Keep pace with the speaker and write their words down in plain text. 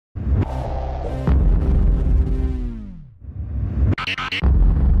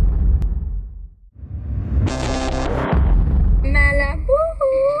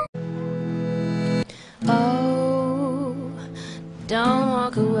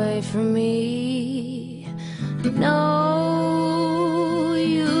away from me. No,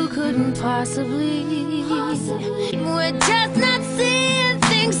 you couldn't possibly. We're just not seeing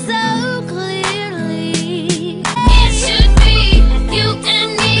things so clearly. It should be you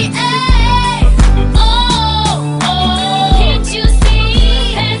and me. Oh, oh, can't you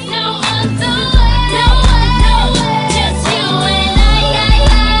see? There's no other way. No way, no way. Just you and I.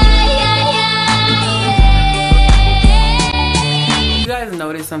 You guys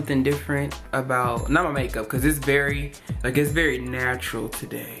notice something different about, not my makeup, because it's very natural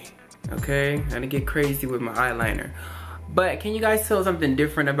today. Okay, I didn't get crazy with my eyeliner. But can you guys tell something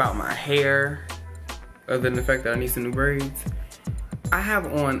different about my hair, other than the fact that I need some new braids? I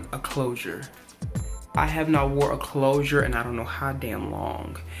have on a closure. I have not wore a closure in I don't know how damn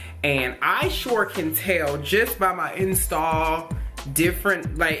long. And I sure can tell just by my install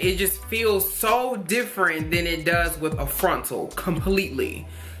different, like it just feels so different than it does with a frontal completely.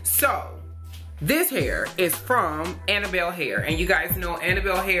 So this hair is from Annabelle Hair, and you guys know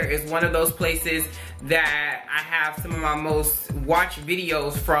Annabelle Hair is one of those places that I have some of my most watched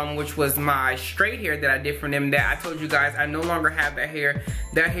videos from, which was my straight hair that I did from them that I told you guys I no longer have that hair.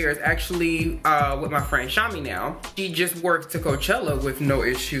 That hair is actually with my friend Shami now. She just worked to Coachella with no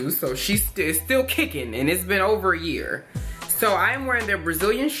issues, so she's still kicking, and it's been over a year. So I am wearing their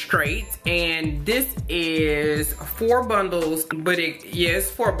Brazilian straight, and this is 4 bundles, but it's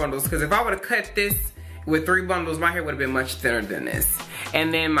 4 bundles, because if I would have cut this with 3 bundles, my hair would have been much thinner than this.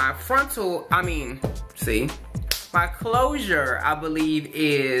 And then my frontal, my closure, I believe,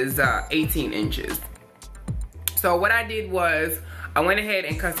 is 18 inches. So what I did was, I went ahead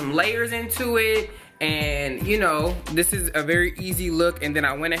and cut some layers into it, and you know, this is a very easy look, and then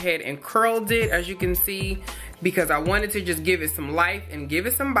I went ahead and curled it, as you can see, because I wanted to just give it some life and give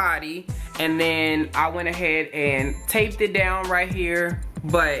it some body. And then I went ahead and taped it down right here.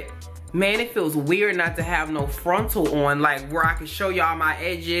 But man, it feels weird not to have no frontal on, like where I can show y'all my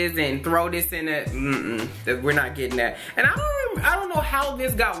edges and throw this in it. We're not getting that. And I don't know how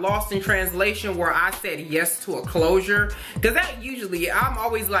this got lost in translation where I said yes to a closure, because that usually, I'm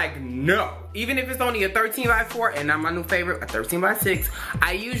always like no. Even if it's only a 13x4, and not my new favorite, a 13x6,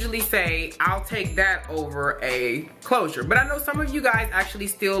 I usually say I'll take that over a closure. But I know some of you guys actually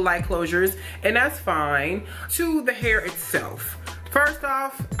still like closures, and that's fine. To the hair itself. First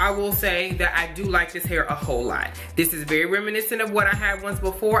off, I will say that I do like this hair a whole lot. This is very reminiscent of what I had once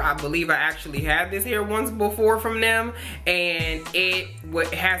before. I believe I actually had this hair once before from them, and it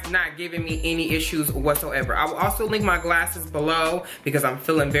has not given me any issues whatsoever. I will also link my glasses below because I'm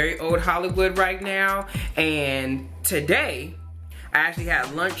feeling very old Hollywood right now. And today, I actually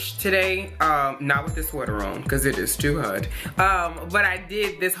had lunch today, not with the sweater on because it is too hot. But I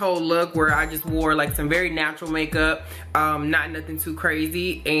did this whole look where I just wore like some very natural makeup, not nothing too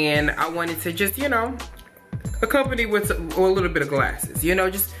crazy. And I wanted to just, you know, accompany with a little bit of glasses, you know,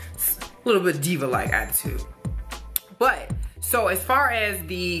 just a little bit diva-like attitude. But, so as far as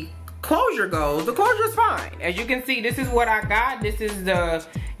the closure goes, the closure is fine. As you can see, this is what I got. This is the,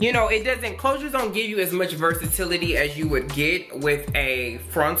 you know, closures don't give you as much versatility as you would get with a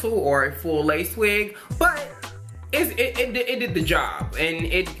frontal or a full lace wig, but it did the job, and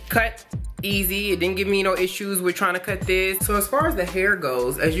it cut easy. It didn't give me no issues with trying to cut this. So as far as the hair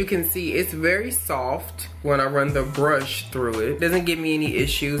goes, as you can see, it's very soft when I run the brush through it. It doesn't give me any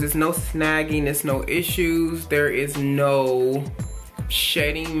issues. It's no snagging, it's no issues. There is no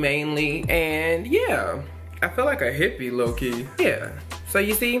shedding mainly, and yeah, I feel like a hippie low-key. Yeah, so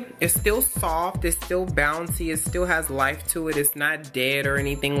you see, it's still soft, it's still bouncy, it still has life to it, it's not dead or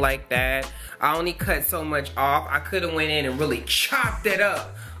anything like that. I only cut so much off. I could have went in and really chopped it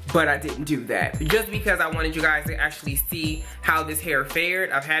up, but I didn't do that just because I wanted you guys to actually see how this hair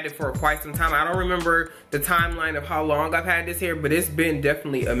fared. I've had it for quite some time. I don't remember the timeline of how long I've had this hair, but it's been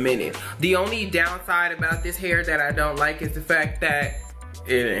definitely a minute. The only downside about this hair that I don't like is the fact that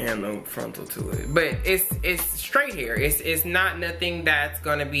it didn't have no frontal to it, but it's straight hair. It's not nothing that's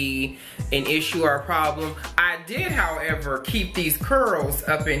gonna be an issue or a problem. I did, however, keep these curls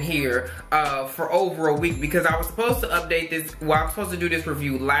up in here for over a week because I was supposed to update this. Well, I was supposed to do this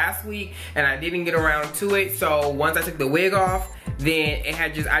review last week, and I didn't get around to it. So once I took the wig off, then I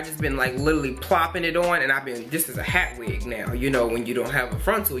just been like literally plopping it on, and this is a hat wig now. You know, when you don't have a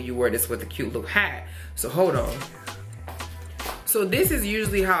frontal, you wear this with a cute little hat. So hold on. So this is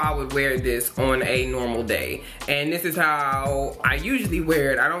usually how I would wear this on a normal day. And this is how I usually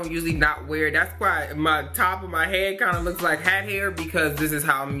wear it. I don't usually not wear it. That's why my top of my head kind of looks like hat hair, because this is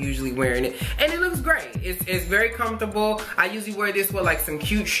how I'm usually wearing it. And it looks great. It's very comfortable. I usually wear this with like some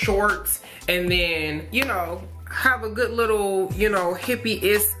cute shorts. And then, you know, have a good little, you know,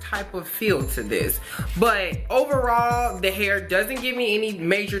 hippie-ish type of feel to this. But overall, the hair doesn't give me any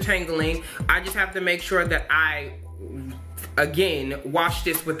major tangling. I just have to make sure that I, again, wash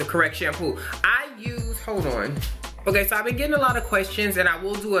this with the correct shampoo. I use, hold on. Okay, so I've been getting a lot of questions, and I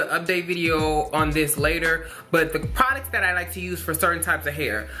will do an update video on this later, but the products that I like to use for certain types of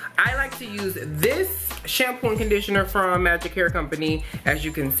hair, I like to use this shampoo and conditioner from Magic Hair Company. As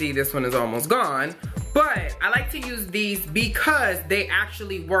you can see, this one is almost gone. But I like to use these because they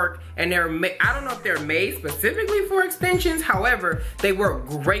actually work, and they're I don't know if they're made specifically for extensions. However, they work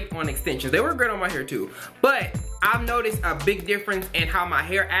great on extensions. They work great on my hair too. But I've noticed a big difference in how my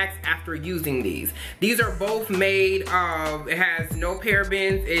hair acts after using these. These are both made of, it has no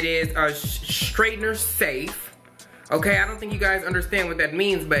parabens. It is a straightener safe. Okay, I don't think you guys understand what that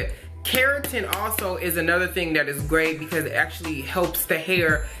means, but keratin also is another thing that is great because it actually helps the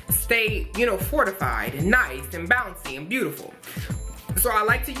hair stay, you know, fortified and nice and bouncy and beautiful. So I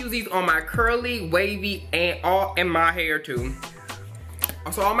like to use these on my curly, wavy, and all in my hair too.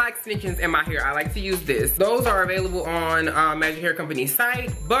 So all my extensions in my hair, I like to use this. Those are available on Magic Hair Company's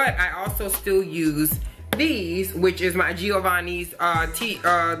site, but I also still use these, which is my Giovanni's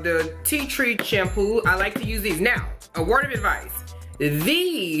the tea tree shampoo. I like to use these. Now, a word of advice.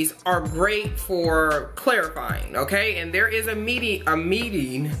 These are great for clarifying, okay? And there is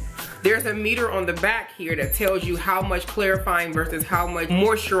there's a meter on the back here that tells you how much clarifying versus how much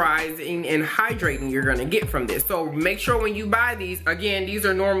moisturizing and hydrating you're gonna get from this. So make sure when you buy these, again, these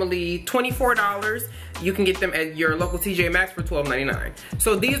are normally $24. You can get them at your local TJ Maxx for $12.99.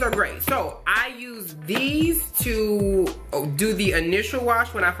 So these are great. So I use these to do the initial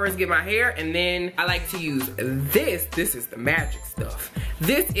wash when I first get my hair, and then I like to use this. This is the magic stuff.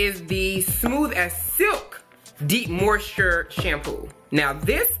 This is the Smooth as Silk Deep Moisture Shampoo. Now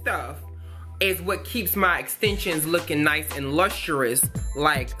this stuff is what keeps my extensions looking nice and lustrous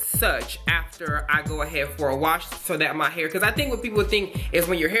like such after I go ahead for a wash, so that my hair, because I think what people think is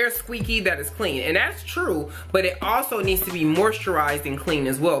when your hair is squeaky that it's clean, and that's true, but it also needs to be moisturized and clean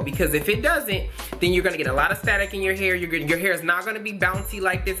as well, because if it doesn't, then you're gonna get a lot of static in your hair. Your hair is not gonna be bouncy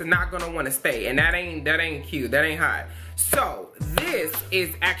like this and not gonna wanna stay, and that ain't cute, that ain't hot. So this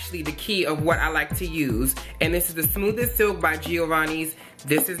is actually the key of what I like to use, and this is the Smooth as Silk by Giovanni's.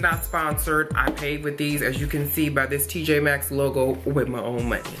 This is not sponsored. I paid with these, as you can see by this TJ Maxx logo, with my own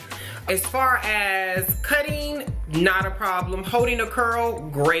money. As far as cutting, not a problem. Holding a curl,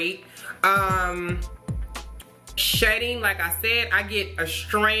 great. Shedding, like I said, I get a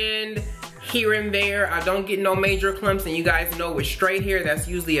strand here and there. I don't get no major clumps, and you guys know with straight hair, that's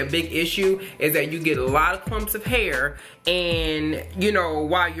usually a big issue, is that you get a lot of clumps of hair, and you know,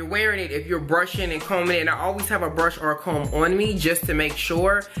 while you're wearing it, if you're brushing and combing it, and I always have a brush or a comb on me just to make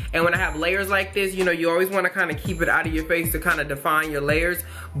sure. And when I have layers like this, you know, you always want to kind of keep it out of your face to kind of define your layers.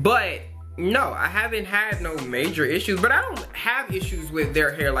 But no, I haven't had no major issues, but I don't have issues with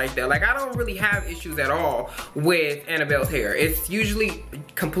their hair like that. Like, I don't really have issues at all with Annabelle's hair. It's usually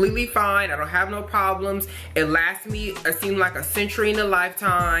completely fine. I don't have no problems. It lasts me, it seems like a century in a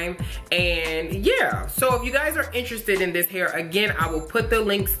lifetime. And yeah, so if you guys are interested in this hair, again, I will put the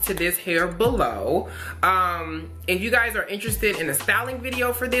links to this hair below. If you guys are interested in a styling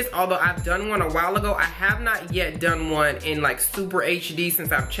video for this, although I've done one a while ago, I have not yet done one in like super HD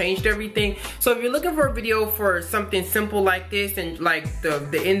since I've changed everything. So if you're looking for a video for something simple like this, and like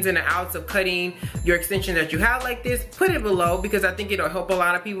the ins and the outs of cutting your extensions that you have like this, put it below, because I think it'll help a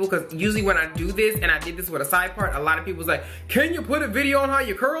lot of people. Because usually when I do this, and I did this with a side part, a lot of people's like, can you put a video on how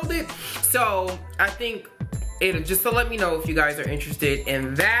you curled it? So I think it'll just to let me know if you guys are interested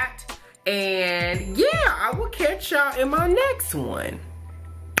in that. And yeah, I will catch y'all in my next one.